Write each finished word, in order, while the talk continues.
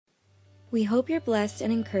We hope you're blessed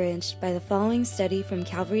and encouraged by the following study from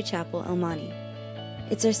Calvary Chapel, El Monte.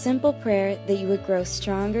 It's our simple prayer that you would grow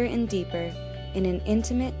stronger and deeper in an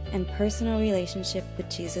intimate and personal relationship with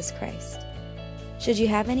Jesus Christ. Should you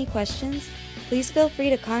have any questions, please feel free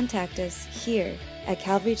to contact us here at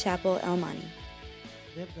Calvary Chapel, El Monte.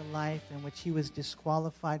 Lived a life in which he was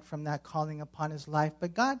disqualified from that calling upon his life,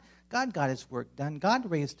 but God got his work done. God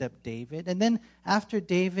raised up David, and then after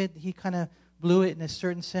David, he kind of blew it in a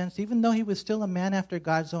certain sense. Even though he was still a man after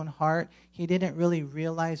God's own heart, he didn't really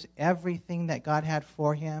realize everything that God had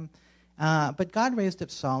for him. But God raised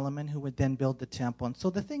up Solomon, who would then build the temple. And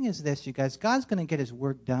so the thing is this, you guys, God's going to get his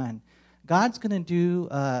work done. God's going to do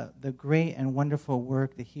the great and wonderful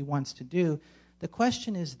work that he wants to do. The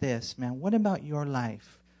question is this, man, what about your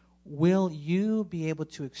life? Will you be able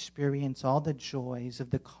to experience all the joys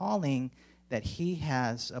of the calling that he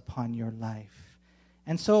has upon your life?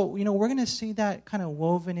 And so, we're going to see that kind of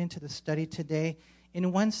woven into the study today.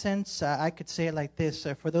 In one sense, I could say it like this.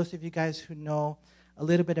 For those of you guys who know a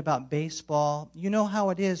little bit about baseball, you know how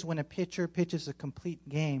it is when a pitcher pitches a complete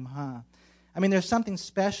game, huh? I mean, there's something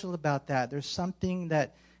special about that. There's something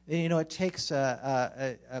that, it takes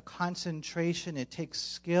a concentration. It takes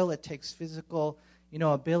skill. It takes physical,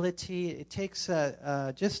 ability. It takes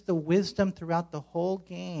just the wisdom throughout the whole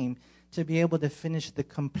game to be able to finish the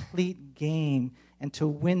complete game and to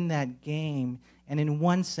win that game. And in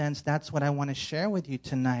one sense, that's what I want to share with you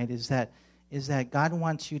tonight, is that God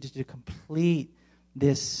wants you to complete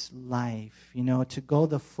this life, to go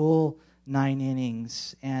the full 9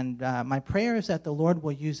 innings. And my prayer is that the Lord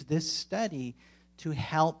will use this study to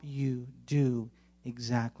help you do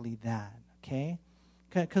exactly that, okay?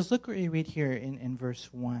 Because look what we read here in verse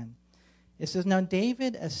 1. It says, "Now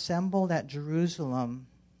David assembled at Jerusalem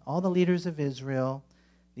all the leaders of Israel,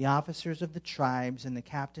 the officers of the tribes, and the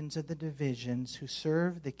captains of the divisions who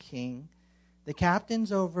served the king, the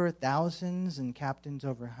captains over thousands and captains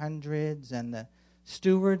over hundreds, and the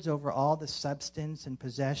stewards over all the substance and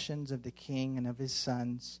possessions of the king and of his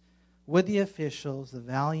sons, with the officials, the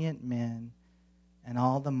valiant men, and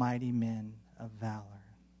all the mighty men of valor."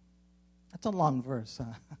 That's a long verse,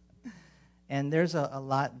 huh? And there's a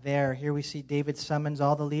lot there. Here we see David summons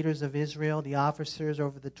all the leaders of Israel, the officers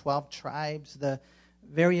over the 12 tribes, the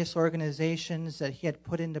various organizations that he had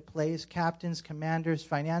put into place, captains, commanders,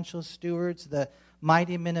 financial stewards, the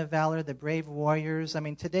mighty men of valor, the brave warriors. I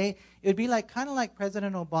mean, today it would be kind of like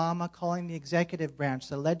President Obama calling the executive branch,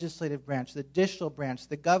 the legislative branch, the judicial branch,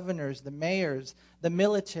 the governors, the mayors, the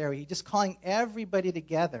military, just calling everybody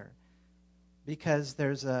together. Because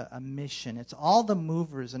there's a mission. It's all the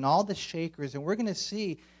movers and all the shakers. And we're going to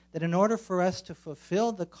see that in order for us to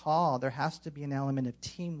fulfill the call, there has to be an element of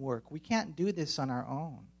teamwork. We can't do this on our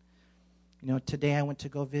own. Today I went to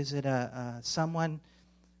go visit someone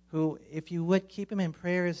who, if you would, keep him in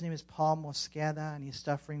prayer. His name is Paul Mosqueda, and he's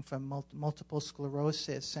suffering from multiple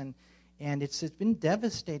sclerosis. And it's been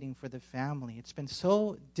devastating for the family. It's been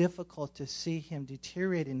so difficult to see him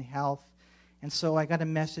deteriorate in health. And so I got a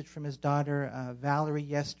message from his daughter, Valerie,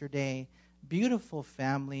 yesterday. Beautiful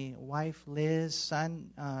family, wife Liz,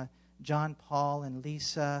 son John Paul and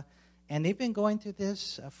Lisa. And they've been going through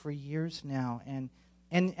this for years now. And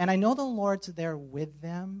I know the Lord's there with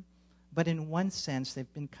them, but in one sense,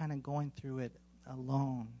 they've been kind of going through it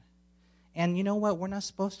alone. And you know what? We're not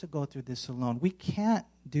supposed to go through this alone. We can't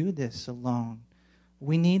do this alone.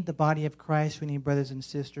 We need the body of Christ. We need brothers and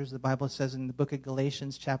sisters. The Bible says in the book of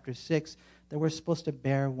Galatians chapter 6 that we're supposed to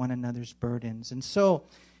bear one another's burdens. And so,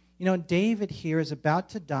 David here is about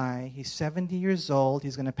to die. He's 70 years old.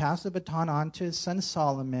 He's going to pass the baton on to his son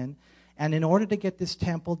Solomon. And in order to get this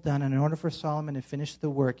temple done, and in order for Solomon to finish the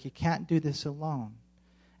work, he can't do this alone.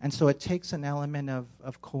 And so it takes an element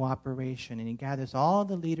of cooperation. And he gathers all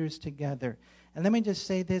the leaders together. And let me just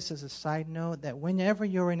say this as a side note, that whenever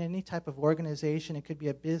you're in any type of organization, it could be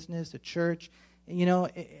a business, a church,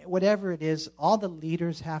 whatever it is, all the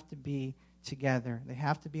leaders have to be together. They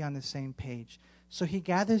have to be on the same page. So he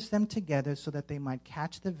gathers them together so that they might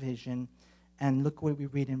catch the vision. And look what we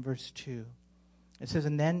read in verse 2. It says,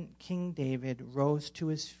 "And then King David rose to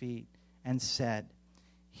his feet and said,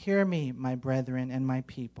 'Hear me, my brethren and my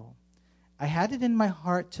people. I had it in my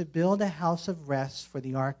heart to build a house of rest for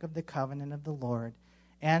the ark of the covenant of the Lord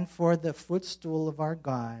and for the footstool of our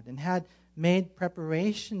God, and had made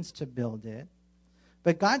preparations to build it.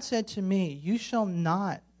 But God said to me, you shall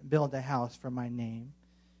not build a house for my name,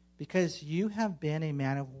 because you have been a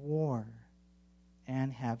man of war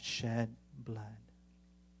and have shed blood.'"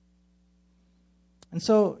 And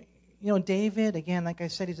so, David, again, like I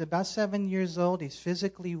said, he's about 7 years old. He's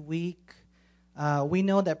physically weak. We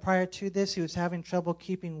know that prior to this, he was having trouble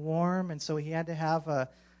keeping warm, and so he had to have a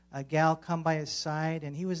gal come by his side,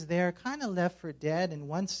 and he was there kind of left for dead in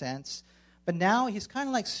one sense. But now he's kind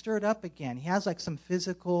of like stirred up again. He has like some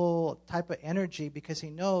physical type of energy because he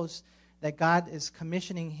knows that God is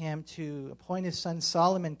commissioning him to appoint his son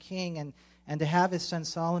Solomon king and to have his son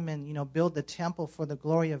Solomon, build the temple for the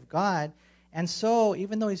glory of God. And so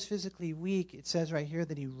even though he's physically weak, it says right here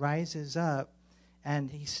that he rises up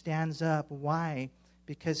and he stands up. Why?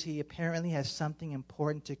 Because he apparently has something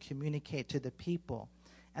important to communicate to the people.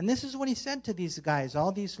 And this is what he said to these guys,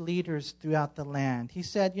 all these leaders throughout the land. He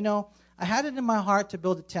said, I had it in my heart to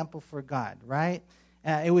build a temple for God, right?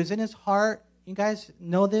 It was in his heart, you guys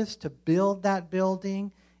know this, to build that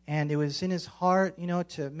building. And it was in his heart,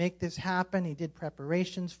 to make this happen. He did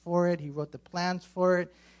preparations for it. He wrote the plans for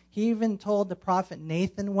it. He even told the prophet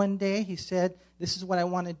Nathan one day, he said, this is what I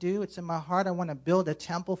want to do. It's in my heart. I want to build a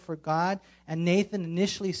temple for God. And Nathan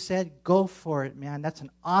initially said, go for it, man. That's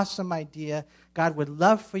an awesome idea. God would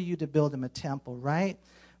love for you to build him a temple, right?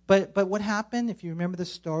 But what happened, if you remember the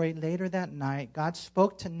story, later that night, God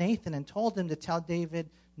spoke to Nathan and told him to tell David,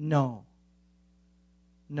 no,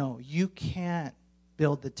 you can't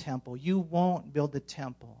build the temple. You won't build the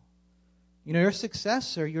temple. Your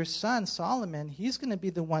successor, your son, Solomon, he's going to be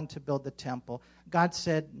the one to build the temple. God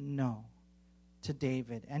said no to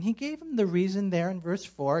David. And he gave him the reason there in verse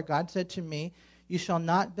 4. God said to me, you shall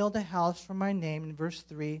not build a house for my name, in verse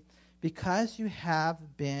 3, because you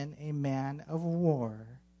have been a man of war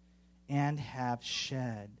and have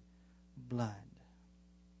shed blood.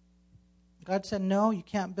 God said, no, you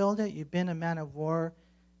can't build it. You've been a man of war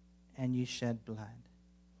and you shed blood.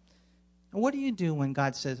 And what do you do when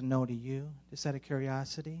God says no to you? Just out of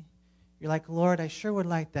curiosity. You're like, Lord, I sure would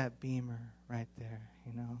like that Beamer right there,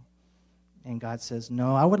 And God says,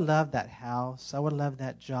 no, I would love that house. I would love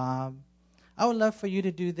that job. I would love for you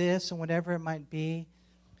to do this and whatever it might be.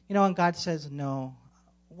 And God says, no.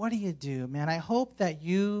 What do you do, man? I hope that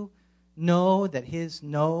you know that his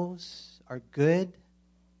no's are good,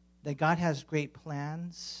 that God has great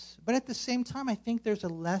plans. But at the same time, I think there's a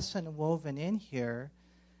lesson woven in here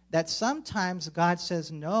that sometimes God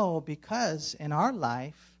says no because in our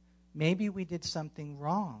life, maybe we did something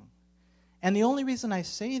wrong. And the only reason I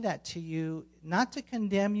say that to you, not to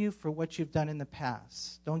condemn you for what you've done in the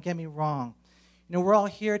past. Don't get me wrong. We're all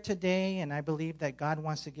here today, and I believe that God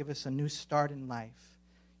wants to give us a new start in life.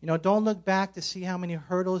 Don't look back to see how many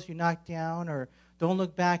hurdles you knocked down, or don't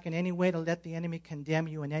look back in any way to let the enemy condemn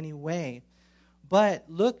you in any way. But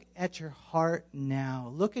look at your heart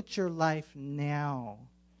now. Look at your life now.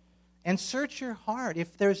 And search your heart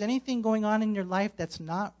if there's anything going on in your life that's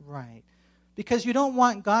not right. Because you don't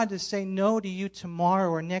want God to say no to you tomorrow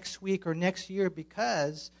or next week or next year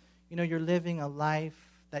because, you're living a life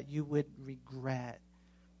that you would regret.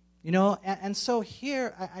 And so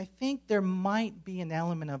here, I think there might be an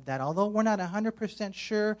element of that. Although we're not 100%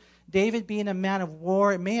 sure, David being a man of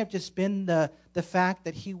war, it may have just been the fact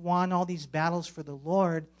that he won all these battles for the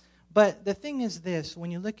Lord. But the thing is this,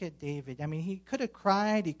 when you look at David, he could have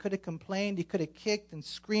cried, he could have complained, he could have kicked and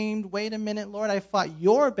screamed, wait a minute, Lord, I fought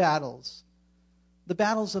your battles, the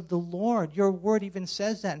battles of the Lord. Your word even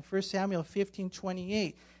says that in 1 Samuel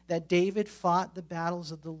 15:28, that David fought the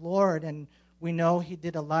battles of the Lord. And we know he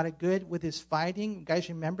did a lot of good with his fighting. You guys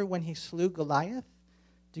remember when he slew Goliath?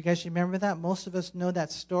 Do you guys remember that? Most of us know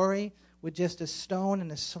that story. With just a stone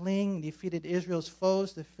and a sling, defeated Israel's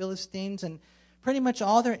foes, the Philistines, and pretty much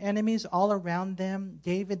all their enemies all around them.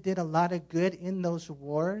 David did a lot of good in those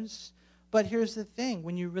wars. But here's the thing.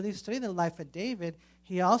 When you really study the life of David,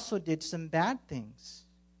 he also did some bad things.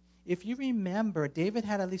 If you remember, David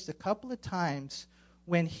had at least a couple of times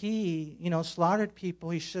when he, slaughtered people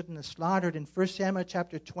he shouldn't have slaughtered. In 1 Samuel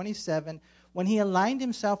chapter 27, when he aligned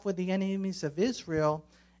himself with the enemies of Israel,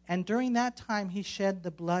 and during that time he shed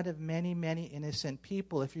the blood of many, many innocent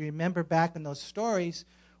people. If you remember back in those stories,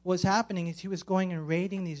 what was happening is he was going and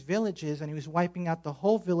raiding these villages, and he was wiping out the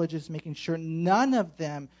whole villages, making sure none of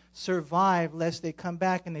them survive, lest they come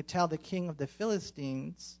back and they tell the king of the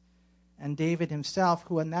Philistines. And David himself,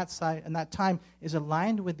 who in that time is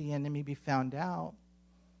aligned with the enemy, be found out.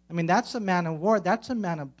 That's a man of war. That's a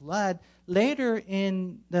man of blood. Later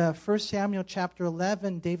in the 1 Samuel chapter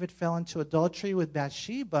 11, David fell into adultery with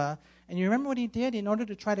Bathsheba. And you remember what he did? In order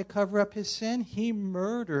to try to cover up his sin, he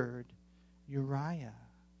murdered Uriah.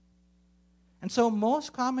 And so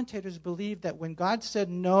most commentators believe that when God said,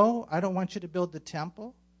 no, I don't want you to build the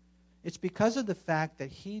temple, it's because of the fact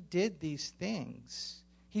that he did these things.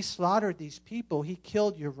 He slaughtered these people. He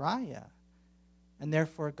killed Uriah. And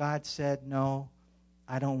therefore God said, no,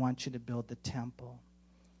 I don't want you to build the temple.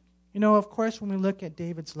 Of course, when we look at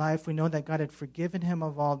David's life, we know that God had forgiven him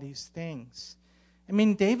of all these things.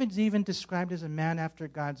 David's even described as a man after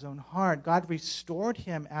God's own heart. God restored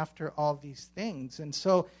him after all these things. And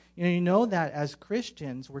so, you know that as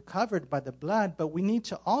Christians, we're covered by the blood, but we need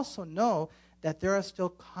to also know that there are still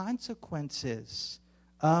consequences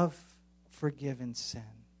of forgiven sin.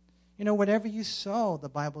 Whatever you sow, the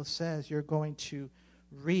Bible says, you're going to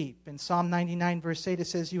reap. In Psalm 99, verse 8, it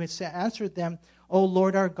says, you answered them, O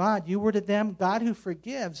Lord our God, you were to them God who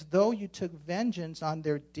forgives, though you took vengeance on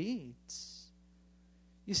their deeds.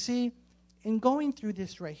 You see, in going through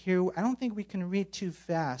this right here, I don't think we can read too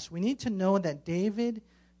fast. We need to know that David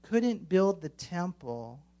couldn't build the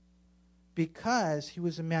temple because he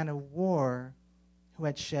was a man of war who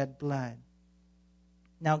had shed blood.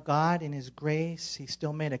 Now God, in his grace, he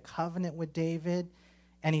still made a covenant with David,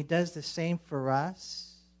 and he does the same for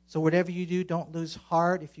us. So whatever you do, don't lose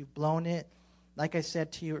heart if you've blown it. Like I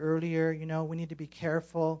said to you earlier, we need to be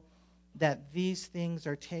careful that these things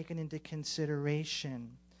are taken into consideration.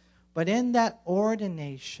 But in that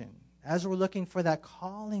ordination, as we're looking for that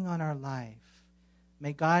calling on our life,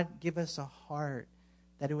 may God give us a heart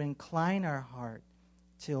that will incline our heart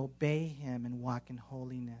to obey him and walk in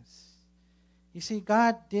holiness. You see,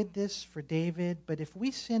 God did this for David, but if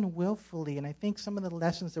we sin willfully, and I think some of the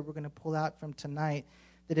lessons that we're going to pull out from tonight,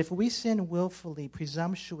 that if we sin willfully,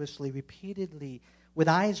 presumptuously, repeatedly, with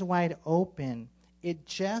eyes wide open, it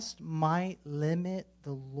just might limit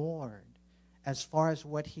the Lord as far as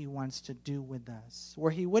what he wants to do with us.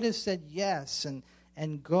 Where he would have said yes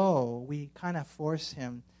and go, we kind of force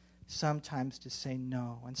him sometimes to say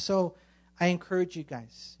no. And so I encourage you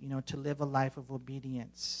guys, to live a life of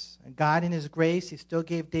obedience. God in his grace, he still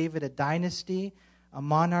gave David a dynasty, a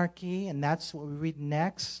monarchy, and that's what we read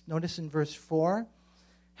next. Notice in verse 4,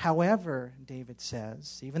 however, David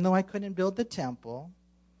says, even though I couldn't build the temple,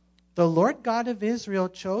 the Lord God of Israel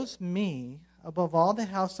chose me above all the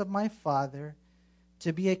house of my father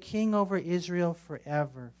to be a king over Israel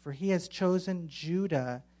forever, for he has chosen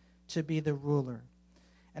Judah to be the ruler.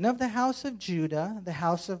 And of the house of Judah, the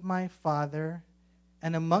house of my father,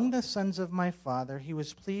 and among the sons of my father, he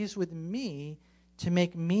was pleased with me to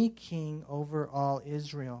make me king over all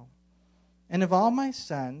Israel. And of all my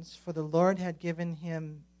sons, for the Lord had given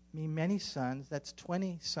me many sons, that's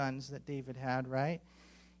 20 sons that David had, right?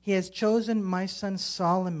 He has chosen my son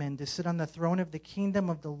Solomon to sit on the throne of the kingdom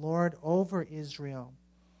of the Lord over Israel.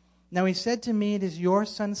 Now he said to me, it is your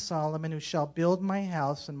son Solomon who shall build my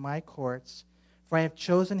house and my courts, for I have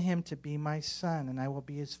chosen him to be my son, and I will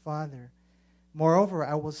be his father. Moreover,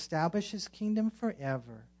 I will establish his kingdom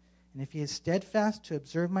forever, and if he is steadfast to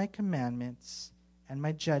observe my commandments and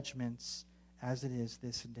my judgments as it is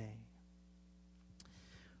this day.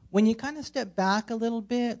 When you kind of step back a little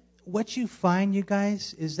bit, what you find, you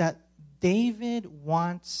guys, is that David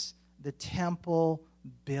wants the temple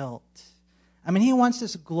built. He wants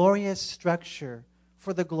this glorious structure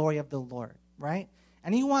for the glory of the Lord, right?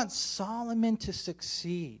 And he wants Solomon to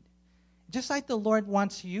succeed. Just like the Lord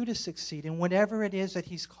wants you to succeed in whatever it is that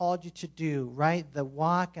he's called you to do, right? The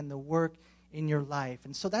walk and the work in your life.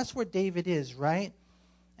 And so that's where David is, right?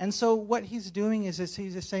 And so what he's doing is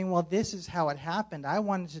he's just saying, well, this is how it happened. I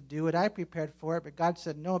wanted to do it. I prepared for it. But God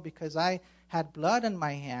said no because I had blood on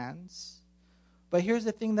my hands. But here's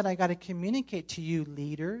the thing that I got to communicate to you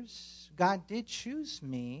leaders. God did choose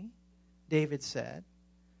me, David said.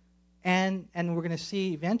 And we're going to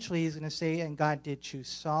see eventually he's going to say, and God did choose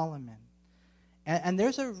Solomon. And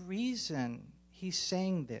there's a reason he's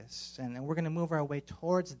saying this. And we're going to move our way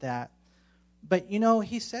towards that. But,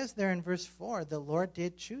 he says there in verse 4, the Lord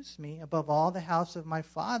did choose me above all the house of my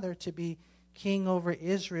father to be king over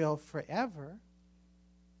Israel forever.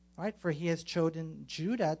 Right? For he has chosen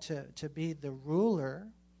Judah to be the ruler.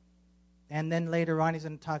 And then later on he's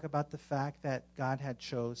going to talk about the fact that God had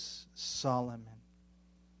chose Solomon.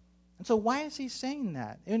 And so why is he saying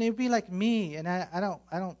that? And it'd be like me, and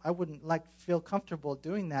I wouldn't feel comfortable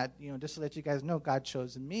doing that, just to let you guys know God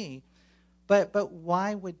chose me. But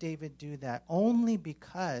why would David do that? Only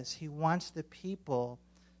because he wants the people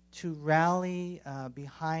to rally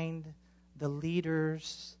behind the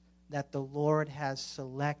leaders that the Lord has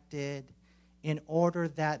selected in order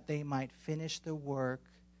that they might finish the work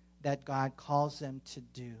that God calls them to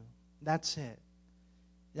do. That's it.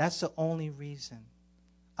 That's the only reason.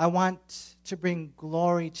 I want to bring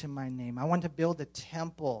glory to my name. I want to build a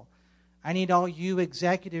temple. I need all you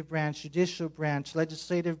executive branch, judicial branch,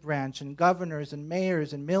 legislative branch, and governors and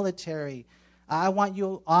mayors and military. I want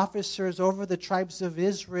you officers over the tribes of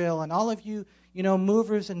Israel and all of you,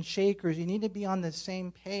 movers and shakers. You need to be on the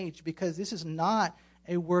same page because this is not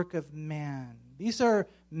a work of man. These are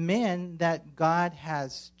men that God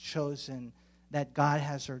has chosen, that God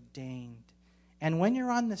has ordained. And when you're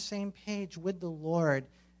on the same page with the Lord,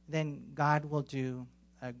 then God will do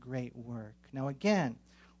a great work. Now again,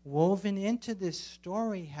 woven into this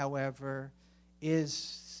story, however,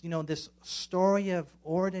 is, this story of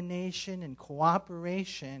ordination and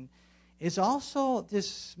cooperation is also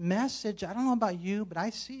this message. I don't know about you, but I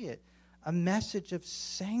see it, a message of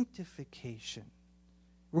sanctification.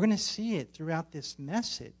 We're going to see it throughout this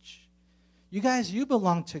message. You guys, you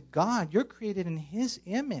belong to God. You're created in His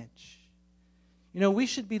image. We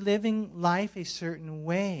should be living life a certain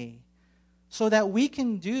way so that we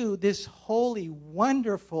can do this holy,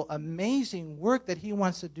 wonderful, amazing work that He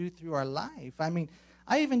wants to do through our life. I mean,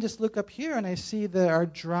 I even just look up here and I see our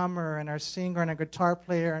drummer and our singer and our guitar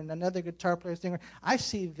player and another guitar player, singer. I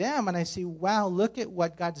see them and I see, wow, look at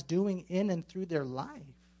what God's doing in and through their life.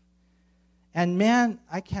 And man,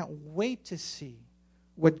 I can't wait to see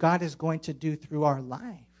what God is going to do through our life.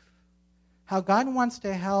 How God wants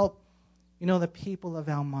to help the people of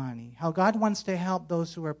El Monte, how God wants to help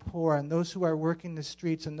those who are poor and those who are working the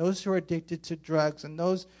streets and those who are addicted to drugs and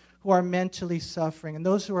those who are mentally suffering and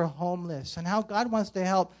those who are homeless, and how God wants to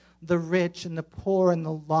help the rich and the poor and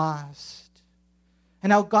the lost,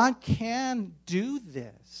 and how God can do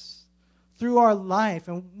this through our life.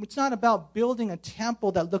 And it's not about building a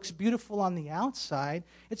temple that looks beautiful on the outside.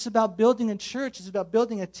 It's about building a church. It's about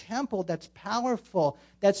building a temple that's powerful,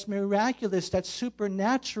 that's miraculous, that's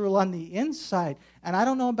supernatural on the inside. And I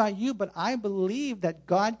don't know about you, but I believe that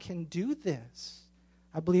God can do this.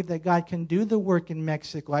 I believe that God can do the work in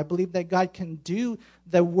Mexico. I believe that God can do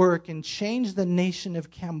the work and change the nation of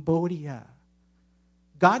Cambodia.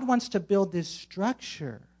 God wants to build this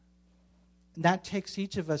structure. And that takes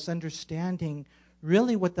each of us understanding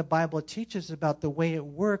really what the Bible teaches about the way it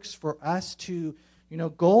works for us to,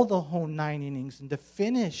 go the whole 9 innings and to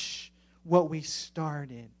finish what we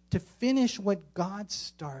started, to finish what God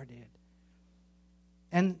started.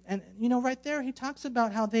 And right there he talks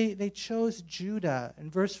about how they chose Judah.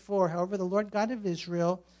 In verse 4, however, the Lord God of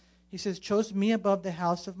Israel, he says, chose me above the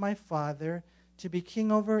house of my father to be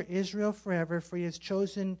king over Israel forever, for he has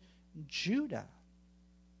chosen Judah.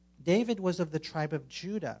 David was of the tribe of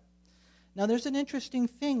Judah. Now, there's an interesting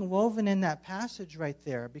thing woven in that passage right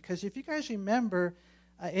there, because if you guys remember,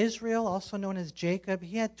 Israel, also known as Jacob,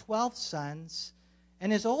 he had 12 sons,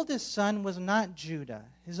 and his oldest son was not Judah.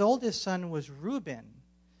 His oldest son was Reuben.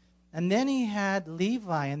 And then he had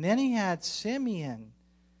Levi, and then he had Simeon.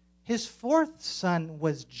 His fourth son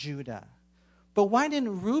was Judah. But why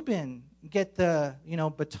didn't Reuben get the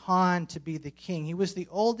baton to be the king? He was the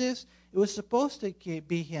oldest. It was supposed to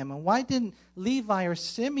be him. And why didn't Levi or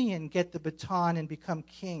Simeon get the baton and become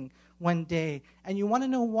king one day? And you want to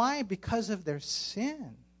know why? Because of their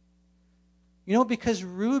sin. Because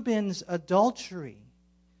Reuben's adultery.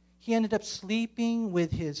 He ended up sleeping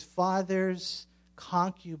with his father's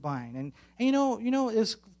concubine. And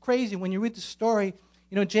it's crazy when you read the story.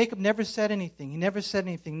 Jacob never said anything. He never said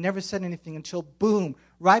anything until boom,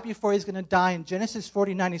 right before he's going to die. In Genesis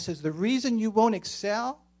 49, he says, the reason you won't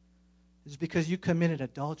excel is because you committed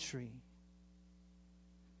adultery.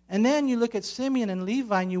 And then you look at Simeon and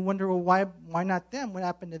Levi and you wonder, well, why not them? What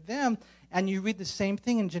happened to them? And you read the same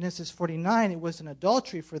thing in Genesis 49. It wasn't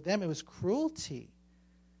adultery for them. It was cruelty.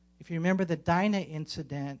 If you remember the Dinah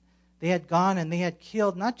incident, they had gone and they had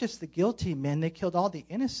killed not just the guilty men, they killed all the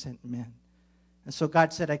innocent men. And so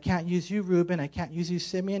God said, I can't use you, Reuben. I can't use you,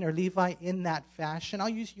 Simeon or Levi, in that fashion. I'll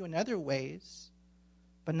use you in other ways,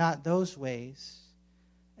 but not those ways.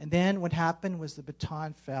 And then what happened was the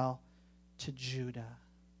baton fell to Judah.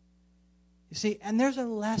 You see, and there's a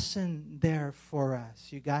lesson there for us,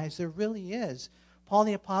 you guys. There really is. Paul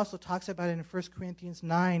the Apostle talks about it in 1 Corinthians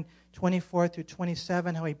 9, 24 through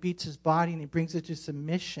 27, how he beats his body and he brings it to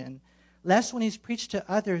submission, lest when he's preached to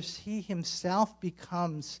others, he himself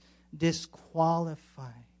becomes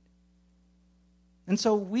disqualified. And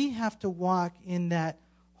so we have to walk in that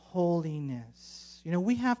holiness.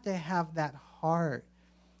 We have to have that heart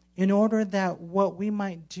in order that what we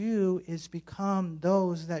might do is become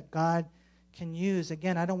those that God can use.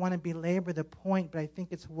 Again, I don't want to belabor the point, but I think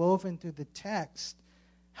it's woven through the text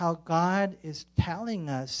how God is telling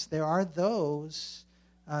us there are those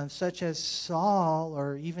such as Saul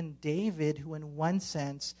or even David who in one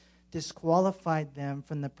sense disqualified them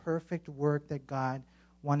from the perfect work that God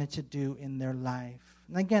wanted to do in their life.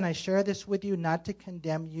 And again, I share this with you not to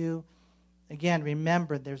condemn you. Again,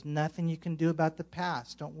 remember, there's nothing you can do about the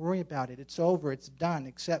past. Don't worry about it. It's over. It's done,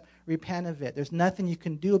 except repent of it. There's nothing you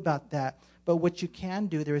can do about that. But what you can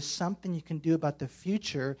do, there is something you can do about the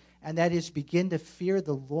future, and that is begin to fear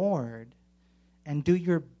the Lord and do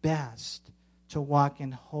your best to walk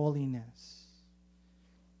in holiness.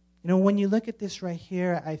 You know, when you look at this right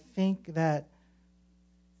here, I think that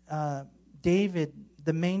David,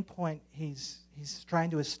 the main point he's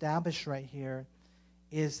trying to establish right here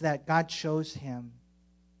is that God chose him.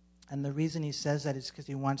 And the reason he says that is because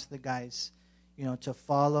he wants the guys, you know, to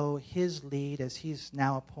follow his lead as he's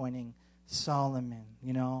now appointing Solomon,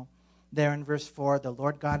 you know. There in verse 4, the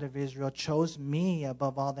Lord God of Israel chose me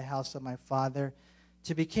above all the house of my father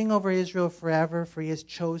to be king over Israel forever, for he has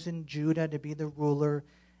chosen Judah to be the ruler,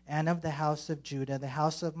 and of the house of Judah, the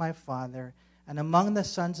house of my father. And among the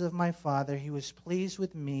sons of my father, he was pleased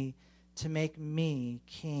with me to make me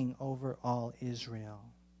king over all Israel.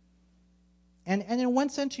 And in one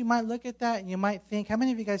sense, you might look at that and you might think, how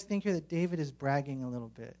many of you guys think here that David is bragging a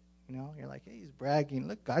little bit? You know, you're like, hey, he's bragging.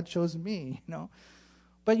 Look, God chose me, you know.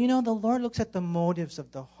 But, you know, the Lord looks at the motives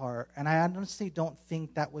of the heart. And I honestly don't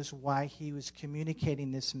think that was why he was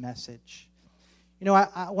communicating this message. You know,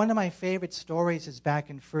 one of my favorite stories is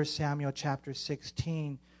back in 1 Samuel chapter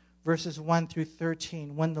 16, verses 1 through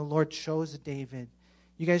 13, when the Lord chose David.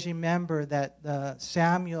 You guys remember that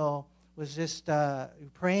Samuel was just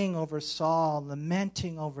praying over Saul,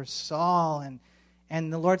 lamenting over Saul.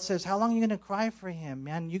 And the Lord says, how long are you going to cry for him,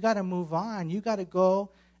 man? You got to move on. You got to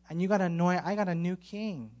go and you got to anoint. I got a new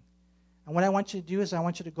king. And what I want you to do is I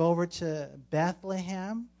want you to go over to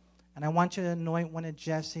Bethlehem, and I want you to anoint one of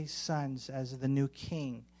Jesse's sons as the new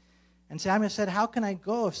king. And Samuel said, how can I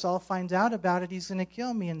go? If Saul finds out about it, he's going to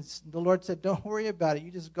kill me. And the Lord said, don't worry about it.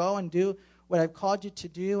 You just go and do what I've called you to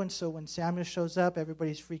do. And so when Samuel shows up,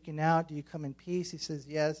 everybody's freaking out. Do you come in peace? He says,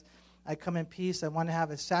 yes, I come in peace. I want to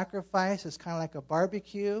have a sacrifice. It's kind of like a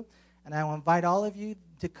barbecue. And I will invite all of you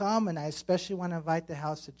to come. And I especially want to invite the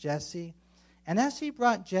house of Jesse. And as he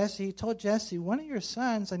brought Jesse, he told Jesse, one of your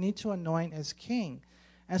sons I need to anoint as king.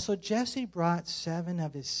 And so Jesse brought 7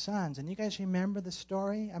 of his sons. And you guys remember the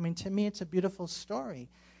story? I mean, to me, it's a beautiful story.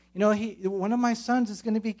 You know, one of my sons is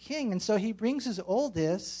going to be king. And so he brings his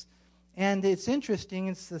oldest. And it's interesting.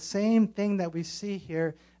 It's the same thing that we see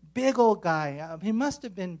here. Big old guy. He must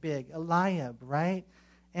have been big. Eliab, right?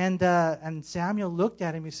 And Samuel looked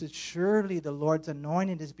at him. He said, surely the Lord's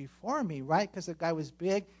anointed is before me, right? Because the guy was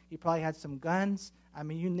big. He probably had some guns. I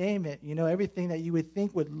mean, you name it. You know, everything that you would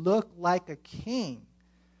think would look like a king.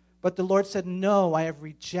 But the Lord said, no, I have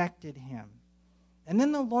rejected him. And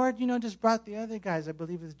then the Lord, you know, just brought the other guys. I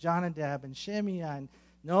believe it was Jonadab and Shimei. And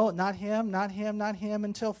no, not him, not him, not him.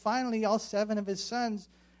 Until finally all 7 of his sons.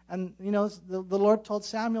 And, you know, the Lord told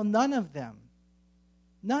Samuel, none of them.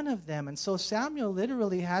 None of them. And so Samuel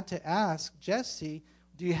literally had to ask Jesse,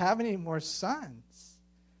 do you have any more sons?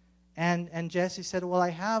 And Jesse said, well,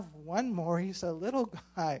 I have one more. He's a little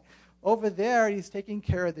guy. Over there, he's taking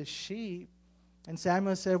care of the sheep. And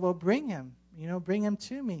Samuel said, well, bring him. You know, bring him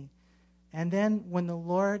to me. And then when the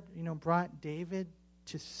Lord, you know, brought David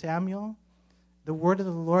to Samuel, the word of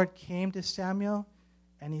the Lord came to Samuel,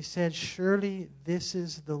 and he said, surely this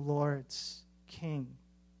is the Lord's king.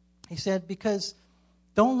 He said, because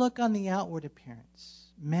don't look on the outward appearance.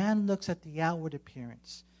 Man looks at the outward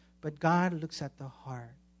appearance, but God looks at the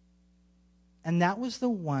heart. And that was the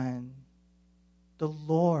one the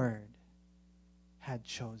Lord had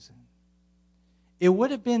chosen. It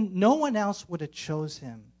would have been, no one else would have chose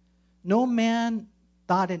him. No man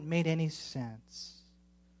thought it made any sense.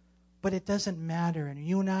 But it doesn't matter. And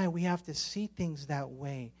you and I, we have to see things that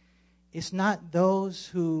way. It's not those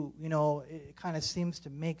who, you know, it kind of seems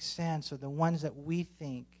to make sense or the ones that we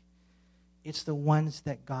think. It's the ones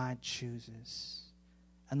that God chooses.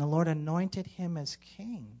 And the Lord anointed him as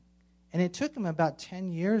king. And it took him about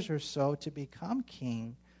 10 years or so to become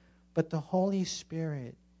king. But the Holy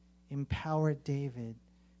Spirit empowered David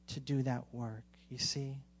to do that work, you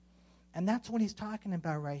see. And that's what he's talking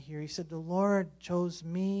about right here. He said, the Lord chose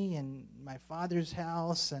me and my father's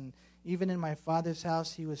house, and even in my father's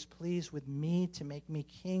house, he was pleased with me to make me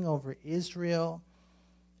king over Israel.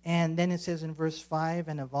 And then it says in verse 5,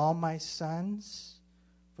 and of all my sons,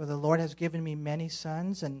 for the Lord has given me many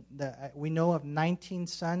sons, and we know of 19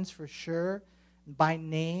 sons for sure, by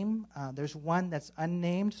name. There's one that's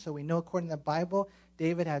unnamed, so we know according to the Bible,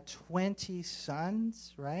 David had 20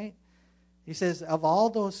 sons, right? He says, of all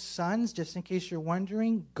those sons, just in case you're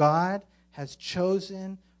wondering, God has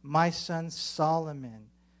chosen my son Solomon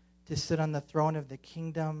to sit on the throne of the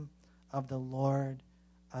kingdom of the Lord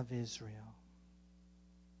of Israel.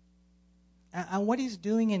 And what he's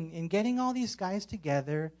doing in getting all these guys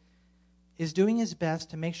together is doing his best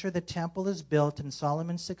to make sure the temple is built and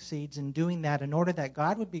Solomon succeeds in doing that in order that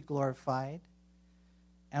God would be glorified.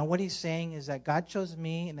 And what he's saying is that God chose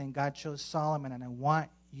me and then God chose Solomon, and I want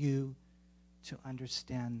you to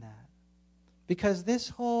understand that. Because this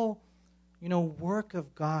whole, work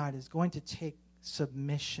of God is going to take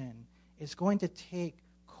submission. It's going to take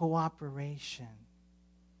cooperation.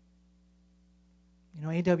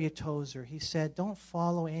 A.W. Tozer, he said, don't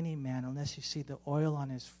follow any man unless you see the oil on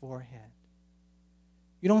his forehead.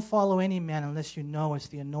 You don't follow any man unless you know it's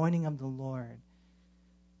the anointing of the Lord.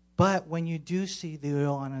 But when you do see the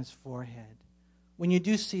oil on his forehead, when you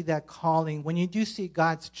do see that calling, when you do see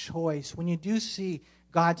God's choice, when you do see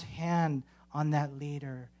God's hand on that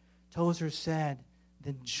leader, Tozer said,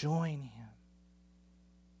 then join him.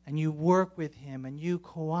 And you work with him and you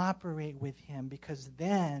cooperate with him, because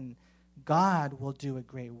then God will do a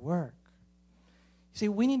great work. See,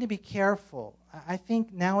 we need to be careful. I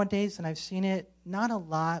think nowadays, and I've seen it not a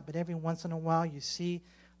lot, but every once in a while you see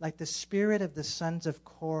like the spirit of the sons of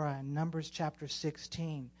Korah in Numbers chapter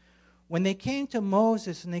 16. When they came to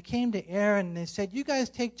Moses and they came to Aaron and they said, you guys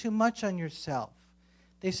take too much on yourself.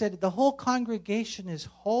 They said, the whole congregation is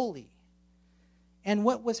holy. And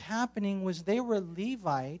what was happening was they were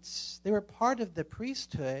Levites. They were part of the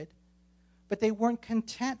priesthood, but they weren't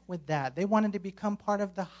content with that. They wanted to become part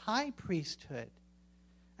of the high priesthood.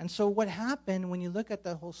 And so what happened when you look at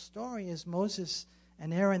the whole story is Moses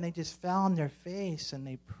and Aaron, they just fell on their face and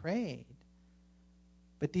they prayed.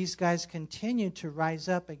 But these guys continued to rise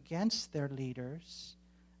up against their leaders.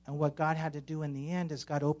 And what God had to do in the end is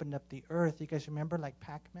God opened up the earth. You guys remember, like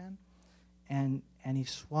Pac-Man? And he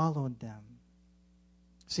swallowed them.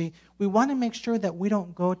 See, we want to make sure that we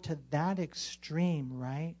don't go to that extreme,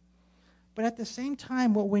 right? But at the same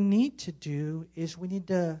time, what we need to do is we need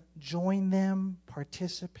to join them,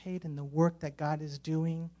 participate in the work that God is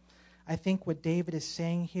doing. I think what David is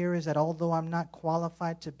saying here is that although I'm not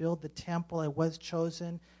qualified to build the temple, I was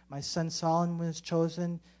chosen. My son Solomon was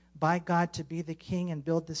chosen by God to be the king and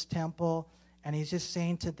build this temple. And he's just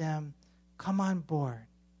saying to them, come on board.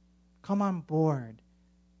 Come on board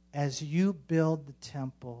as you build the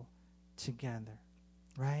temple together,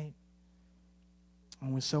 right?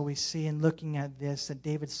 And so we see in looking at this that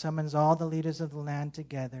David summons all the leaders of the land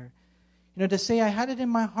together. To say, I had it in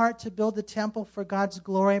my heart to build the temple for God's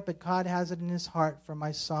glory, but God has it in his heart for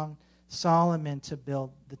my son Solomon to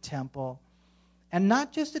build the temple. And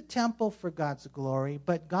not just a temple for God's glory,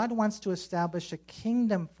 but God wants to establish a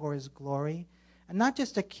kingdom for his glory. And not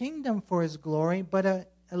just a kingdom for his glory, but a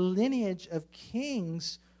lineage of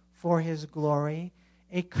kings for his glory,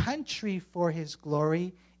 a country for his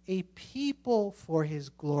glory, a people for his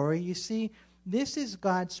glory. You see, this is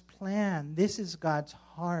God's plan. This is God's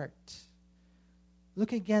heart.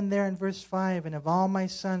 Look again there in verse 5. And of all my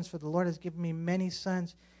sons, for the Lord has given me many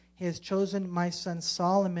sons, he has chosen my son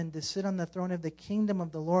Solomon to sit on the throne of the kingdom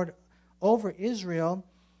of the Lord over Israel.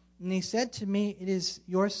 And he said to me, it is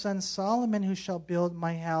your son Solomon who shall build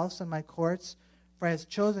my house and my courts, for I have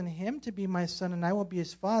chosen him to be my son, and I will be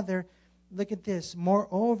his father. Look at this.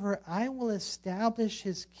 Moreover, I will establish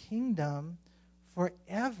his kingdom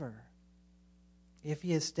forever, if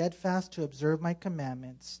he is steadfast to observe my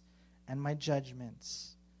commandments and my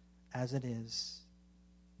judgments, as it is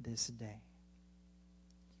this day.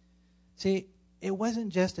 See, it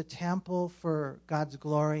wasn't just a temple for God's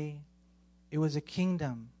glory. It was a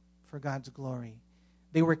kingdom for God's glory.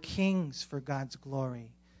 They were kings for God's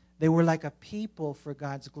glory. They were like a people for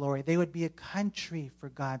God's glory. They would be a country for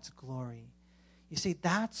God's glory. You see,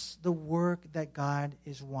 that's the work that God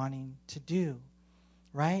is wanting to do,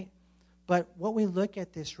 right? But what we look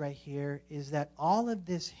at this right here is that all of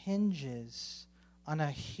this hinges on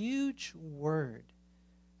a huge word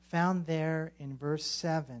found there in verse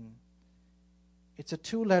 7. It's a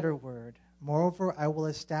 2-letter word. Moreover, I will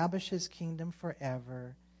establish his kingdom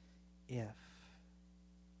forever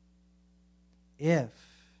if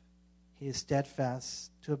he is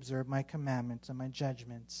steadfast to observe my commandments and my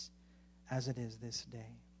judgments as it is this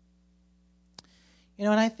day. And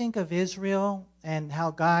I think of Israel and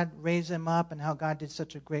how God raised them up and how God did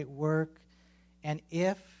such a great work. And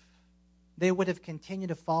if they would have continued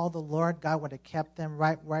to follow the Lord, God would have kept them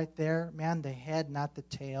right there. Man, the head, not the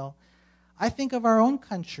tail. I think of our own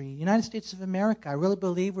country, United States of America. I really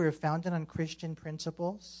believe we were founded on Christian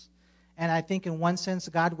principles. And I think in one sense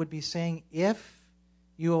God would be saying, if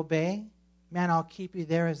you obey, man, I'll keep you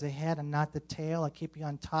there as the head and not the tail. I'll keep you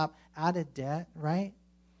on top, out of debt, right?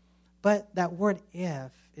 But that word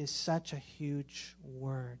if is such a huge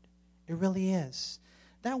word. It really is.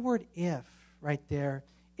 That word if right there,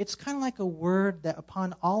 it's kind of like a word that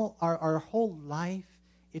upon all our whole life,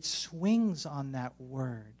 it swings on that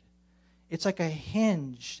word. It's like a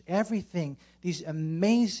hinge. Everything, these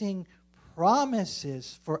amazing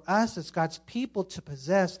promises for us as God's people to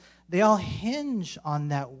possess, they all hinge on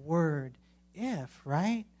that word, if,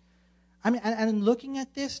 right? I mean, and looking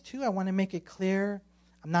at this too, I want to make it clear.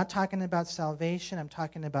 I'm not talking about salvation. I'm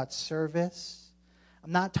talking about service.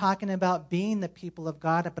 I'm not talking about being the people of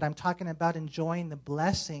God, but I'm talking about enjoying the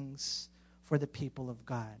blessings for the people of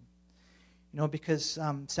God. Because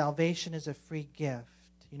salvation is a free gift.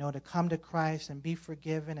 To come to Christ and be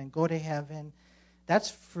forgiven and go to heaven, that's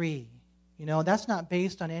free. That's not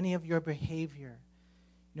based on any of your behavior.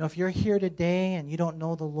 If you're here today and you don't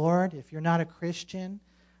know the Lord, if you're not a Christian,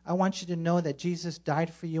 I want you to know that Jesus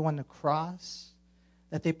died for you on the cross,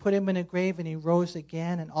 that they put him in a grave and he rose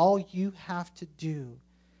again, and all you have to do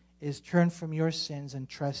is turn from your sins and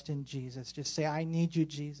trust in Jesus. Just say, I need you,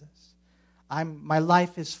 Jesus. My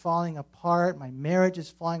life is falling apart. My marriage is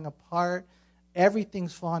falling apart.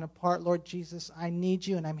 Everything's falling apart. Lord Jesus, I need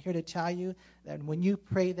you, and I'm here to tell you that when you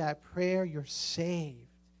pray that prayer, you're saved.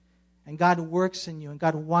 And God works in you, and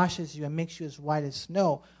God washes you and makes you as white as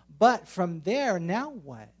snow. But from there, now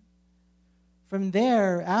what? From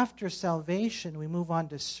there, after salvation, we move on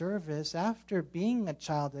to service. After being a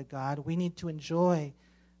child of God, we need to enjoy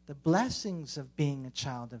the blessings of being a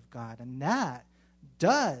child of God. And that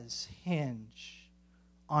does hinge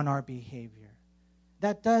on our behavior.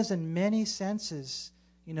 That does, in many senses,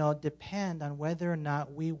 depend on whether or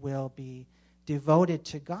not we will be devoted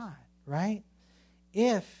to God, right?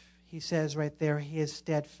 If, he says right there, he is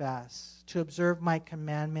steadfast to observe my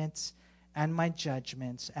commandments and my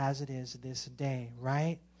judgments as it is this day,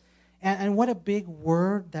 right? And what a big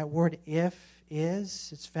word that word if is.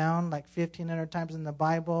 It's found like 1,500 times in the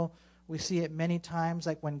Bible. We see it many times,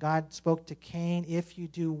 like when God spoke to Cain, if you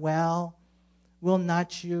do well, will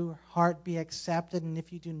not your heart be accepted? And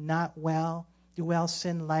if you do not do well,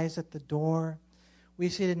 sin lies at the door. We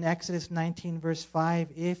see it in Exodus 19, verse 5,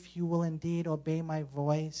 if you will indeed obey my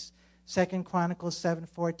voice. 2 Chronicles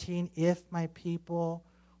 7:14, if my people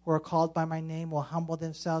who are called by my name will humble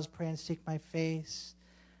themselves, pray and seek my face.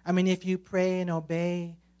 I mean, if you pray and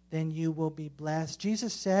obey, then you will be blessed.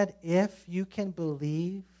 Jesus said, if you can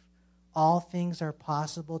believe, all things are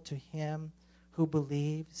possible to him who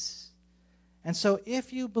believes. And so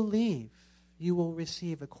if you believe, you will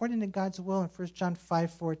receive. According to God's will in 1 John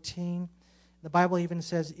 5:14, the Bible even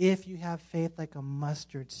says, if you have faith like a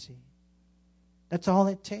mustard seed. That's all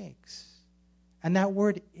it takes. And that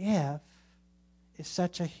word if is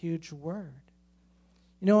such a huge word.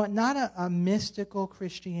 Not a mystical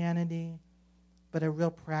Christianity, but a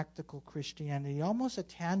real practical Christianity, almost a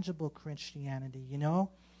tangible Christianity,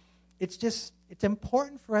 It's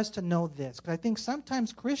important for us to know this, because I think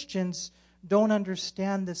sometimes Christians don't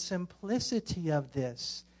understand the simplicity of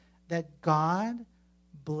this, that God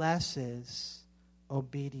blesses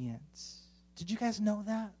obedience. Did you guys know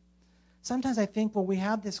that? Sometimes I think, we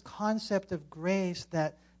have this concept of grace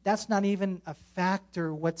that's not even a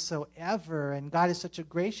factor whatsoever, and God is such a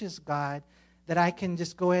gracious God that I can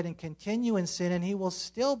just go ahead and continue in sin and he will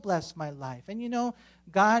still bless my life. And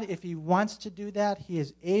God, if he wants to do that, he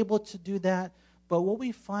is able to do that. But what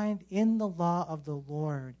we find in the law of the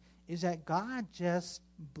Lord is that God just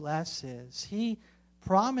blesses. He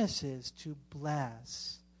promises to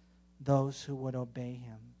bless those who would obey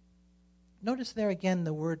him. Notice there again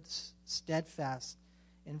the word steadfast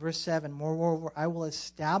in verse 7. Moreover, I will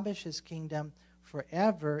establish his kingdom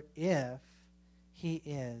forever if he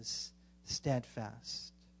is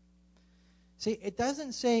steadfast. See, it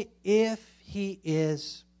doesn't say if he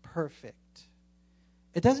is perfect.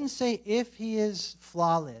 It doesn't say if he is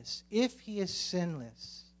flawless, if he is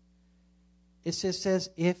sinless. It just says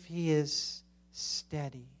if he is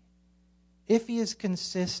steady, if he is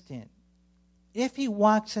consistent, if he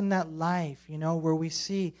walks in that life, where we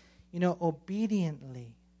see,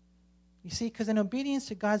 obediently. You see, because in obedience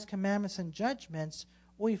to God's commandments and judgments,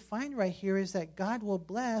 what we find right here is that God will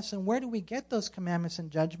bless. And where do we get those commandments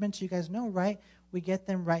and judgments? You guys know, right? We get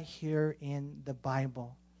them right here in the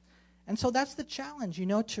Bible. And so that's the challenge,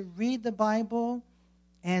 to read the Bible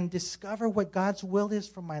and discover what God's will is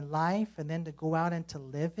for my life and then to go out and to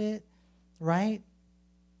live it, right?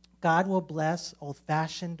 God will bless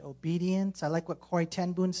old-fashioned obedience. I like what Corrie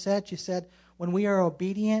ten Boom said. She said, when we are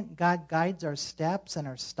obedient, God guides our steps and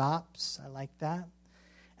our stops. I like that.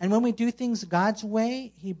 And when we do things God's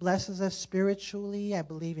way, he blesses us spiritually, I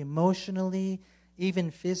believe emotionally,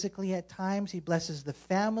 even physically at times. He blesses the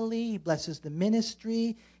family. He blesses the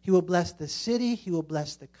ministry. He will bless the city. He will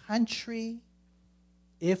bless the country.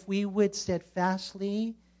 If we would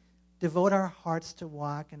steadfastly devote our hearts to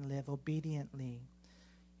walk and live obediently.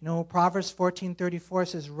 Proverbs 14:34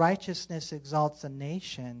 says, righteousness exalts a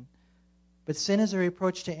nation, but sin is a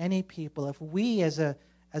reproach to any people. If we as a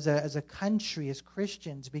country, as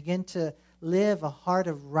Christians, begin to live a heart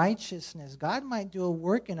of righteousness, God might do a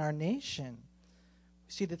work in our nation.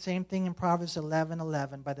 We see the same thing in Proverbs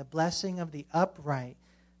 11:11. By the blessing of the upright,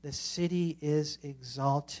 the city is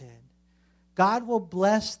exalted. God will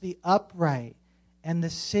bless the upright and the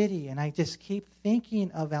city. And I just keep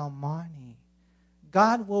thinking of Almani.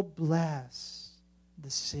 God will bless the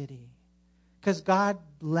city. Because God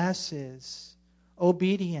blesses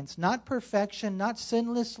obedience. Not perfection, not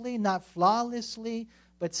sinlessly, not flawlessly,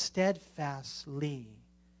 but steadfastly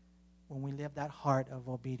when we live that heart of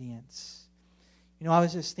obedience. You know, I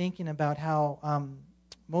was just thinking about how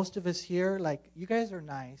most of us here, like, you guys are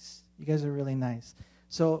nice. You guys are really nice.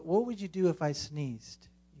 So what would you do if I sneezed?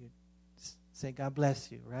 You'd say, God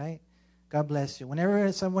bless you, right? God bless you.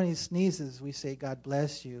 Whenever somebody sneezes, we say, God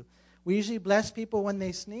bless you. We usually bless people when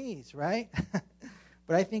they sneeze, right?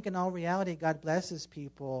 But I think in all reality, God blesses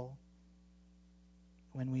people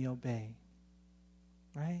when we obey,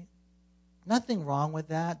 right? Nothing wrong with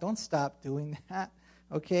that. Don't stop doing that,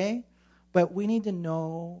 okay? But we need to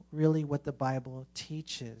know really what the Bible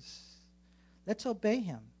teaches. Let's obey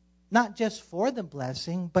him. Not just for the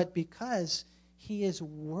blessing, but because he is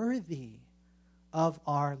worthy of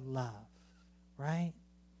our love, right?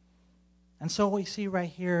 And so we see right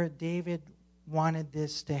here, David wanted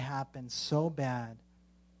this to happen so bad.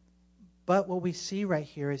 But what we see right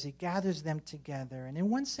here is he gathers them together. And in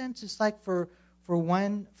one sense, it's like for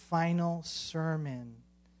one final sermon.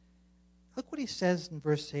 Look what he says in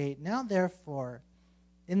verse 8. Now therefore,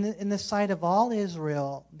 in the sight of all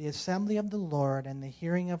Israel, the assembly of the Lord, and the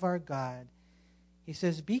hearing of our God, he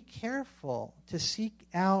says, be careful to seek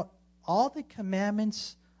out all the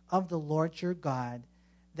commandments of the Lord your God,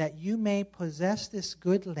 that you may possess this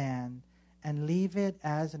good land and leave it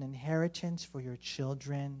as an inheritance for your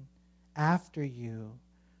children after you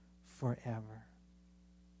forever.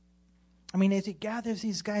 I mean, as he gathers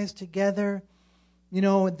these guys together, you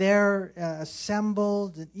know, they're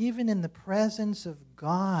assembled, and even in the presence of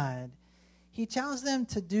God, he tells them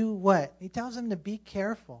to do what? He tells them to be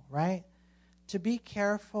careful, right? To be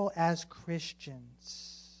careful as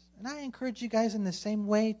Christians. And I encourage you guys in the same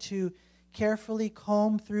way to carefully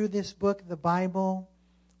comb through this book, the Bible,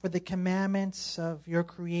 for the commandments of your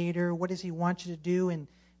Creator. What does he want you to do in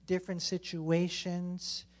different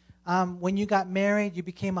situations? When you got married, you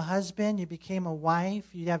became a husband, you became a wife.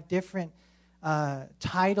 You have different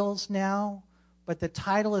titles now, but the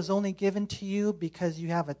title is only given to you because you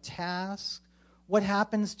have a task. What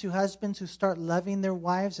happens to husbands who start loving their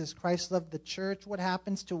wives as Christ loved the church? What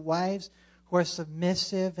happens to wives who are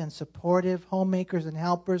submissive and supportive, homemakers and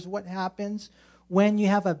helpers? What happens when you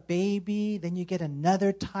have a baby, then you get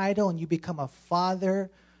another title and you become a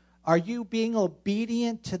father? Are you being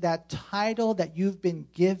obedient to that title that you've been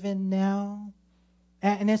given now?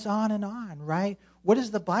 And it's on, right? What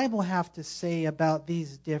does the Bible have to say about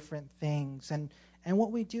these different things? And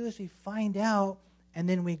what we do is we find out, and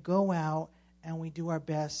then we go out and we do our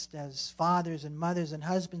best as fathers and mothers and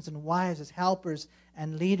husbands and wives, as helpers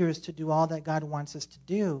and leaders to do all that God wants us to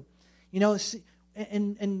do. You know,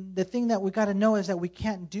 and the thing that we got to know is that we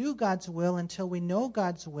can't do God's will until we know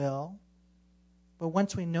God's will. But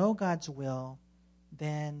once we know God's will,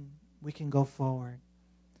 then we can go forward.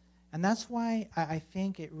 And that's why I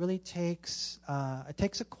think it really takes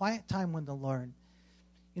a quiet time with the Lord.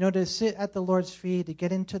 You know, to sit at the Lord's feet, to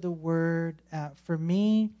get into the Word. For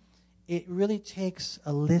me, it really takes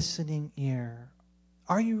a listening ear.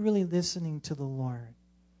 Are you really listening to the Lord?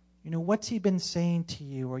 You know, what's he been saying to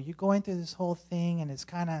you? Are you going through this whole thing and it's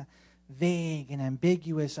kind of vague and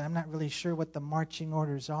ambiguous? I'm not really sure what the marching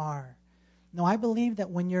orders are. No, I believe that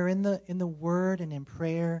when you're in the Word and in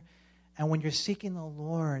prayer, and when you're seeking the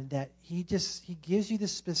Lord, that he gives you the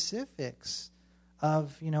specifics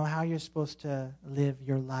of, you know, how you're supposed to live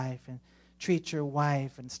your life and treat your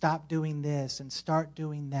wife and stop doing this and start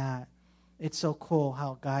doing that. It's so cool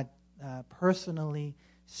how God personally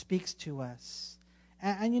speaks to us.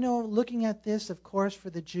 And, you know, looking at this, of course, for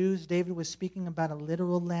the Jews, David was speaking about a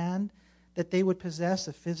literal land that they would possess,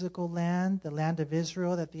 a physical land, the land of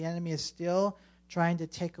Israel, that the enemy is still trying to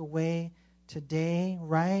take away today,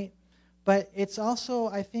 right? But it's also,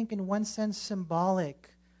 I think, in one sense, symbolic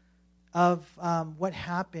of what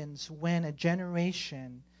happens when a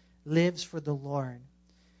generation lives for the Lord.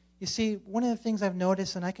 You see, one of the things I've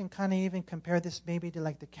noticed, and I can kind of even compare this maybe to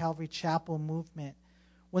like the Calvary Chapel movement,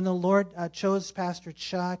 when the Lord chose Pastor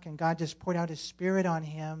Chuck and God just poured out his Spirit on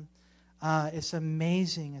him, it's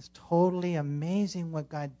amazing. It's totally amazing what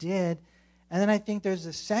God did. And then I think there's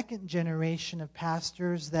a second generation of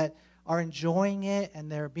pastors that are enjoying it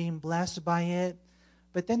and they're being blessed by it.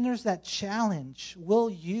 But then there's that challenge. Will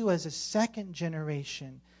you, as a second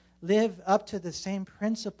generation, live up to the same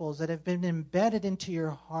principles that have been embedded into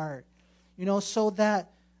your heart, so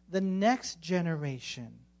that the next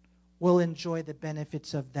generation will enjoy the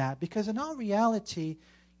benefits of that. Because in all reality,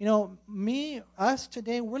 us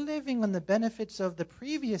today, we're living on the benefits of the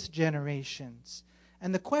previous generations.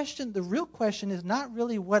 And the real question is not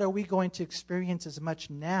really what are we going to experience as much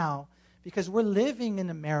now, because we're living in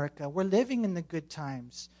America, we're living in the good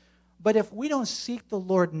times. But if we don't seek the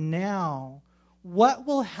Lord now, what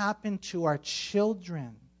will happen to our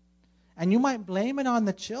children? And you might blame it on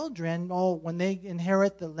the children. When they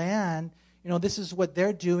inherit the land, this is what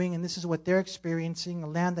they're doing and this is what they're experiencing, a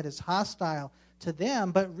land that is hostile to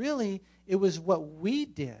them. But really, it was what we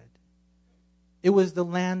did. It was the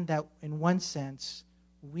land that, in one sense,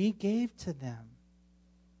 we gave to them.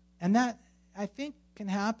 And that, I think, can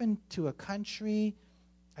happen to a country.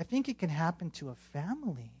 I think it can happen to a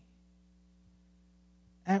family.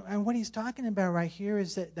 And what he's talking about right here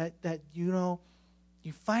is that you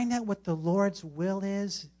find out what the Lord's will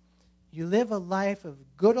is. You live a life of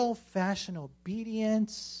good old-fashioned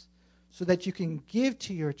obedience so that you can give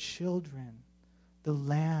to your children the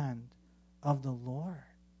land of the Lord.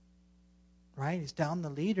 Right? He's down the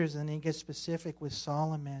leaders, and he gets specific with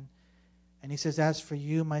Solomon. And he says, as for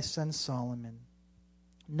you, my son Solomon,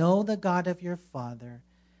 know the God of your father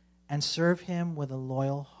and serve him with a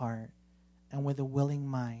loyal heart and with a willing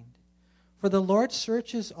mind. For the Lord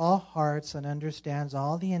searches all hearts and understands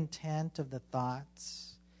all the intent of the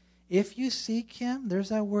thoughts. If you seek him, there's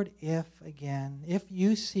that word if again. If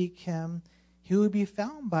you seek him, he will be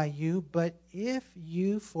found by you. But if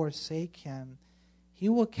you forsake him, he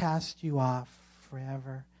will cast you off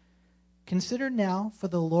forever. Consider now, for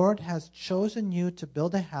the Lord has chosen you to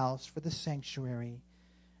build a house for the sanctuary.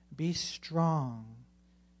 Be strong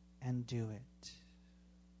and do it.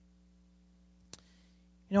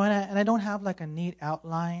 And I don't have like a neat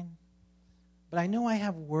outline, but I know I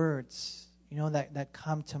have words, that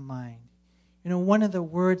come to mind. One of the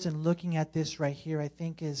words in looking at this right here, I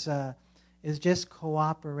think, is just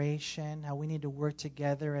cooperation, how we need to work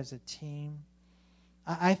together as a team.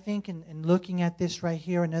 I think in looking at this right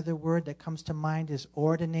here, another word that comes to mind is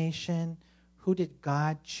ordination. Who did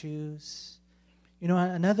God choose?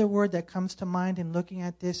 Another word that comes to mind in looking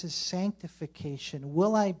at this is sanctification.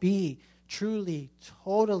 Will I be truly,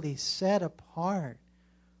 totally set apart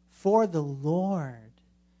for the Lord?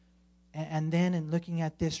 And then in looking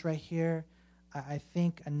at this right here, I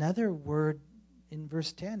think another word in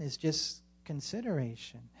verse 10 is just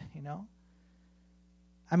consideration,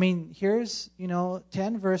 I mean, here's,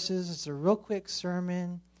 10 verses. It's a real quick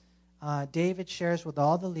sermon. David shares with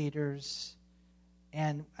all the leaders.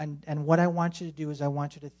 And what I want you to do is I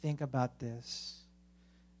want you to think about this.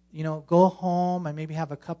 Go home and maybe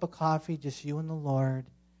have a cup of coffee, just you and the Lord.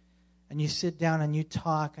 And you sit down and you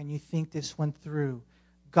talk and you think this one through.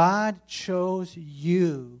 God chose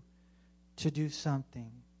you to do something.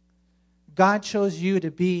 God chose you to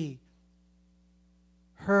be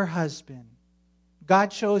her husband.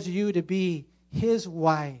 God chose you to be his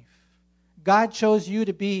wife. God chose you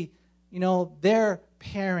to be, their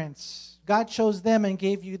parents. God chose them and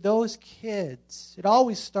gave you those kids. It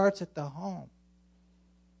always starts at the home.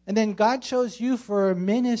 And then God chose you for a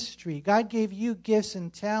ministry. God gave you gifts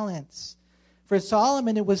and talents. For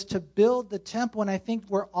Solomon, it was to build the temple, and I think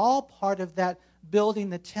we're all part of that, building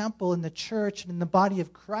the temple in the church and in the body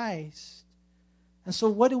of Christ. And so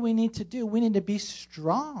what do we need to do? We need to be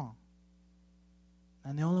strong.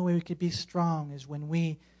 And the only way we could be strong is when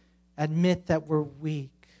we admit that we're weak.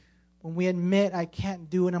 When we admit I can't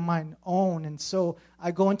do it on my own. And so I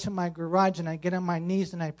go into my garage and I get on my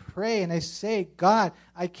knees and I pray and I say, God,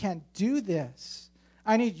 I can't do this.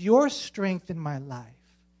 I need your strength in my life.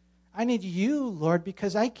 I need you, Lord,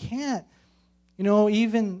 because I can't,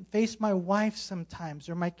 even face my wife sometimes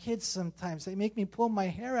or my kids sometimes. They make me pull my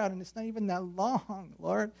hair out and it's not even that long.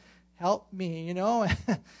 Lord, help me,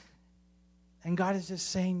 And God is just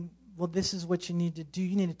saying, well, this is what you need to do.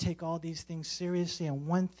 You need to take all these things seriously. And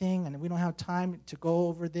one thing, and we don't have time to go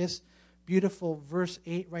over this beautiful verse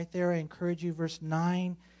 8 right there. I encourage you, verse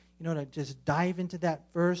 9, to just dive into that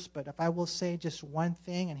verse. But if I will say just one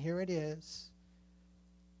thing, and here it is,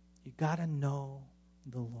 you got to know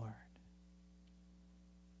the Lord.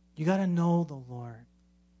 You got to know the Lord.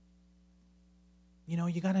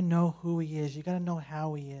 You got to know who he is. You got to know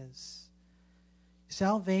how he is.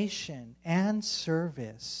 Salvation and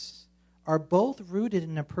service are both rooted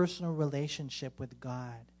in a personal relationship with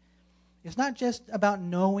God. It's not just about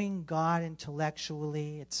knowing God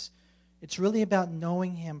intellectually. It's really about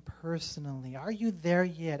knowing him personally. Are you there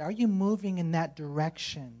yet? Are you moving in that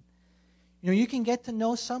direction? You can get to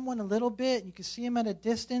know someone a little bit. You can see him at a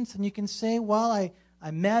distance, and you can say, well, I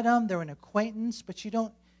met them. They're an acquaintance, but you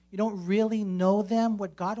don't really know them.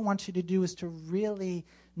 What God wants you to do is to really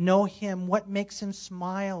know him. What makes him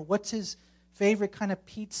smile? What's his favorite kind of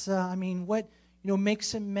pizza? I mean, what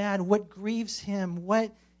makes him mad? What grieves him?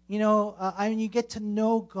 What you get to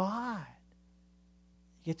know God.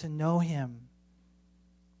 You get to know him.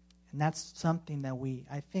 And that's something that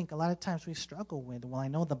I think a lot of times we struggle with. Well, I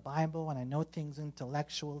know the Bible, and I know things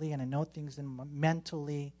intellectually, and I know things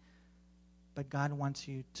mentally, but God wants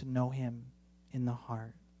you to know him in the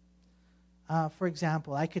heart. For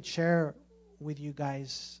example, I could share with you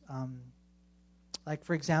guys,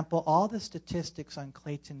 for example, all the statistics on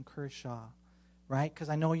Clayton Kershaw, right? Because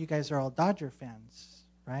I know you guys are all Dodger fans,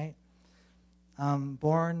 right?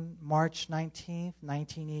 Born March 19th,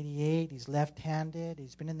 1988. He's left-handed.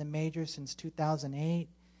 He's been in the majors since 2008.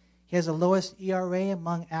 He has the lowest ERA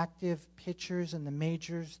among active pitchers in the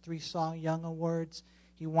majors, 3 Cy Young Awards.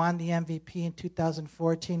 He won the MVP in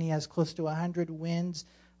 2014. He has close to 100 wins,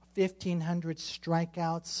 1,500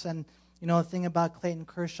 strikeouts. And, the thing about Clayton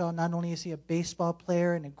Kershaw, not only is he a baseball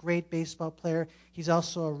player and a great baseball player, he's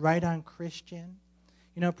also a right-on Christian.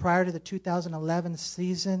 Prior to the 2011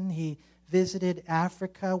 season, he visited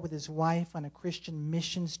Africa with his wife on a Christian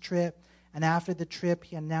missions trip. And after the trip,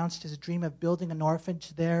 he announced his dream of building an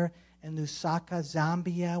orphanage there in Lusaka,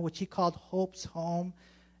 Zambia, which he called Hope's Home.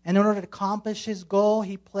 And in order to accomplish his goal,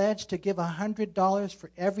 he pledged to give $100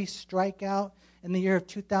 for every strikeout in the year of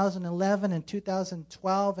 2011 and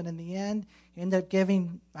 2012. And in the end, he ended up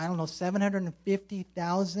giving,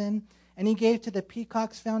 $750,000. And he gave to the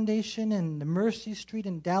Peacocks Foundation and the Mercy Street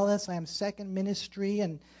in Dallas, I Am Second Ministry,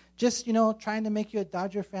 and just, trying to make you a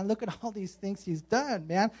Dodger fan. Look at all these things he's done,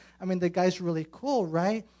 man. I mean, the guy's really cool,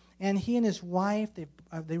 right? And he and his wife, they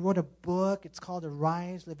wrote a book. It's called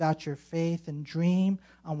Arise, Live Out Your Faith, and Dream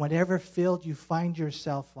on whatever field you find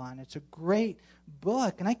yourself on. It's a great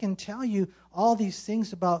book. And I can tell you all these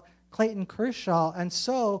things about Clayton Kershaw. And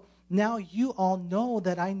so now you all know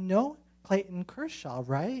that I know Clayton Kershaw,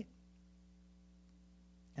 right?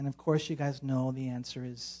 And of course, you guys know the answer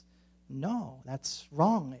is no, that's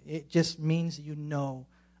wrong. It just means you know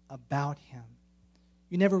about him.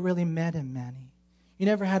 You never really met him, Manny. You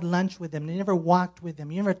never had lunch with him. You never walked with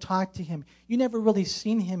him. You never talked to him. You never really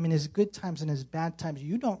seen him in his good times and his bad times.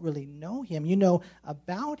 You don't really know him. You know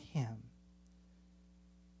about him.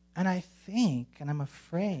 And I think, and I'm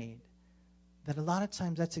afraid, that a lot of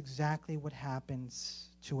times that's exactly what happens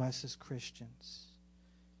to us as Christians.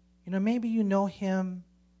 Maybe you know him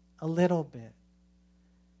a little bit.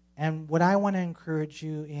 And what I want to encourage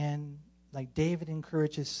you in, like David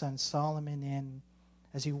encouraged his son Solomon in,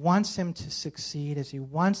 as he wants him to succeed, as he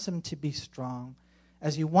wants him to be strong,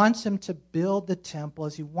 as he wants him to build the temple,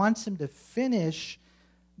 as he wants him to finish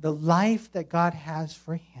the life that God has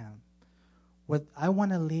for him, what I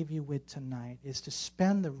want to leave you with tonight is to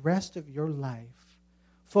spend the rest of your life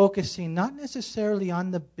focusing not necessarily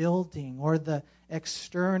on the building or the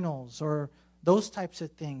externals or those types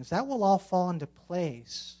of things. That will all fall into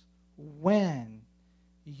place when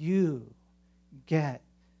you get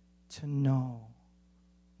to know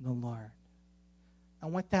the Lord.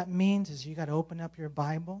 And what that means is you got to open up your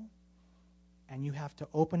Bible, and you have to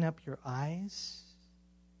open up your eyes,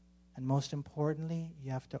 and most importantly, you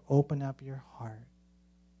have to open up your heart.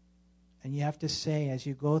 And you have to say, as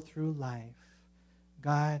you go through life,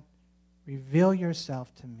 God, reveal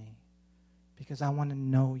yourself to me, because I want to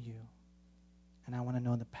know you, and I want to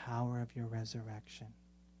know the power of your resurrection.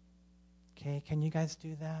 Okay, can you guys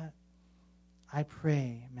do that? I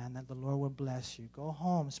pray, man, that the Lord will bless you. Go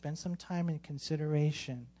home, spend some time in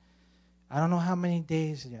consideration. I don't know how many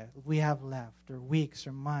days yet we have left, or weeks,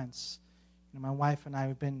 or months. My wife and I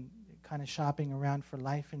have been kind of shopping around for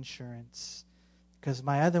life insurance because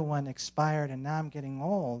my other one expired, and now I'm getting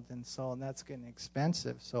old, and so that's getting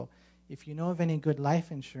expensive. So if you know of any good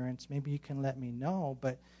life insurance, maybe you can let me know.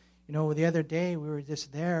 But, the other day we were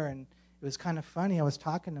just there, and it was kind of funny. I was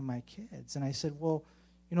talking to my kids, and I said, well,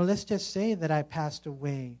 let's just say that I passed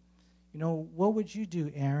away. What would you do,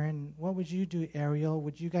 Aaron? What would you do, Ariel?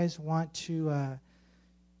 Would you guys want to,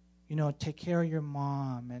 take care of your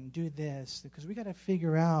mom and do this? Because we got to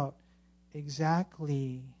figure out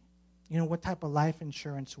exactly, what type of life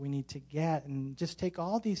insurance we need to get, and just take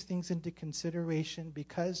all these things into consideration,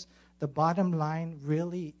 because the bottom line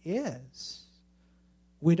really is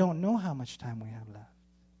we don't know how much time we have left.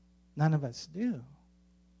 None of us do.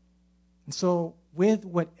 And so with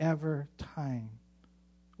whatever time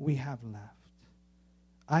we have left,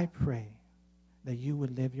 I pray that you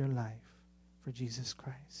would live your life for Jesus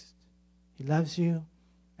Christ. He loves you,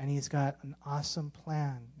 And He's got an awesome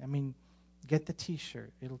plan. I mean, get the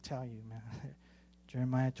T-shirt. It'll tell you, man.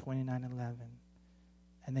 Jeremiah 29:11.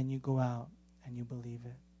 And then you go out and you believe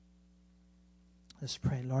it. Let's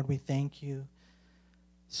pray. Lord, we thank you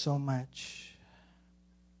so much.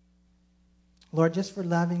 Lord, just for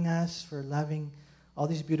loving us, for loving all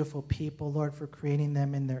these beautiful people, Lord, for creating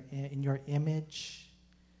them in your image.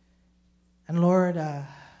 And Lord,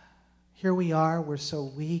 here we are. We're so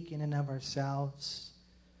weak in and of ourselves.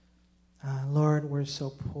 Lord, we're so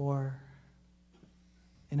poor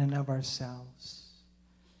in and of ourselves.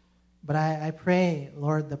 But I pray,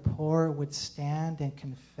 Lord, the poor would stand and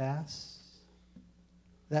confess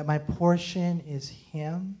that my portion is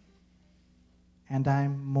Him, and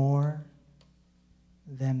I'm more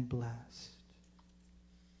than blessed.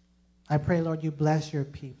 I pray, Lord, you bless your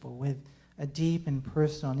people with a deep and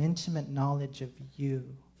personal and intimate knowledge of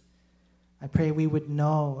you. I pray we would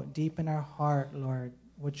know deep in our heart, Lord,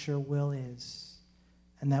 what your will is,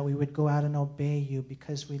 and that we would go out and obey you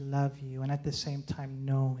because we love you, and at the same time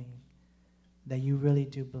knowing that you really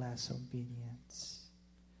do bless obedience.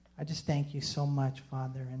 I just thank you so much,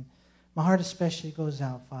 Father, and my heart especially goes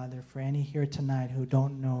out, Father, for any here tonight who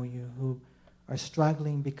don't know you, who are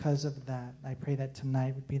struggling because of that. I pray that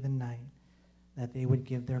tonight would be the night that they would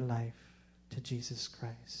give their life to Jesus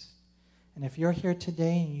Christ. And if you're here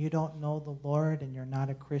today and you don't know the Lord and you're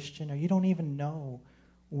not a Christian, or you don't even know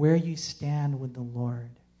where you stand with the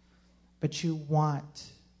Lord, but you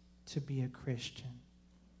want to be a Christian,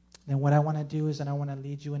 then what I want to do is that I want to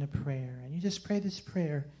lead you in a prayer. And you just pray this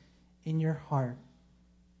prayer in your heart,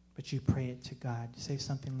 but you pray it to God. You say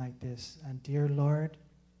something like this: Dear Lord,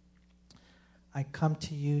 I come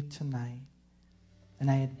to you tonight, and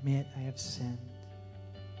I admit I have sinned.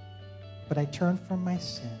 But I turn from my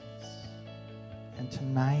sins, and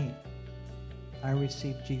tonight I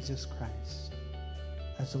receive Jesus Christ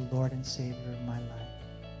as the Lord and Savior of my life.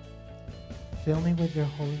 Fill me with your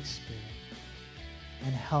Holy Spirit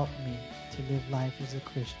and help me to live life as a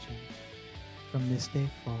Christian from this day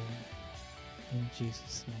forward. In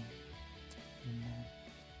Jesus' name, amen.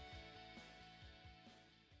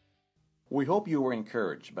 We hope you were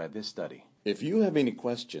encouraged by this study. If you have any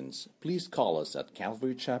questions, please call us at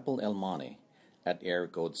Calvary Chapel El Monte at area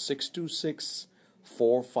code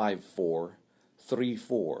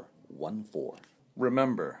 626-454-3414.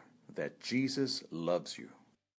 Remember that Jesus loves you.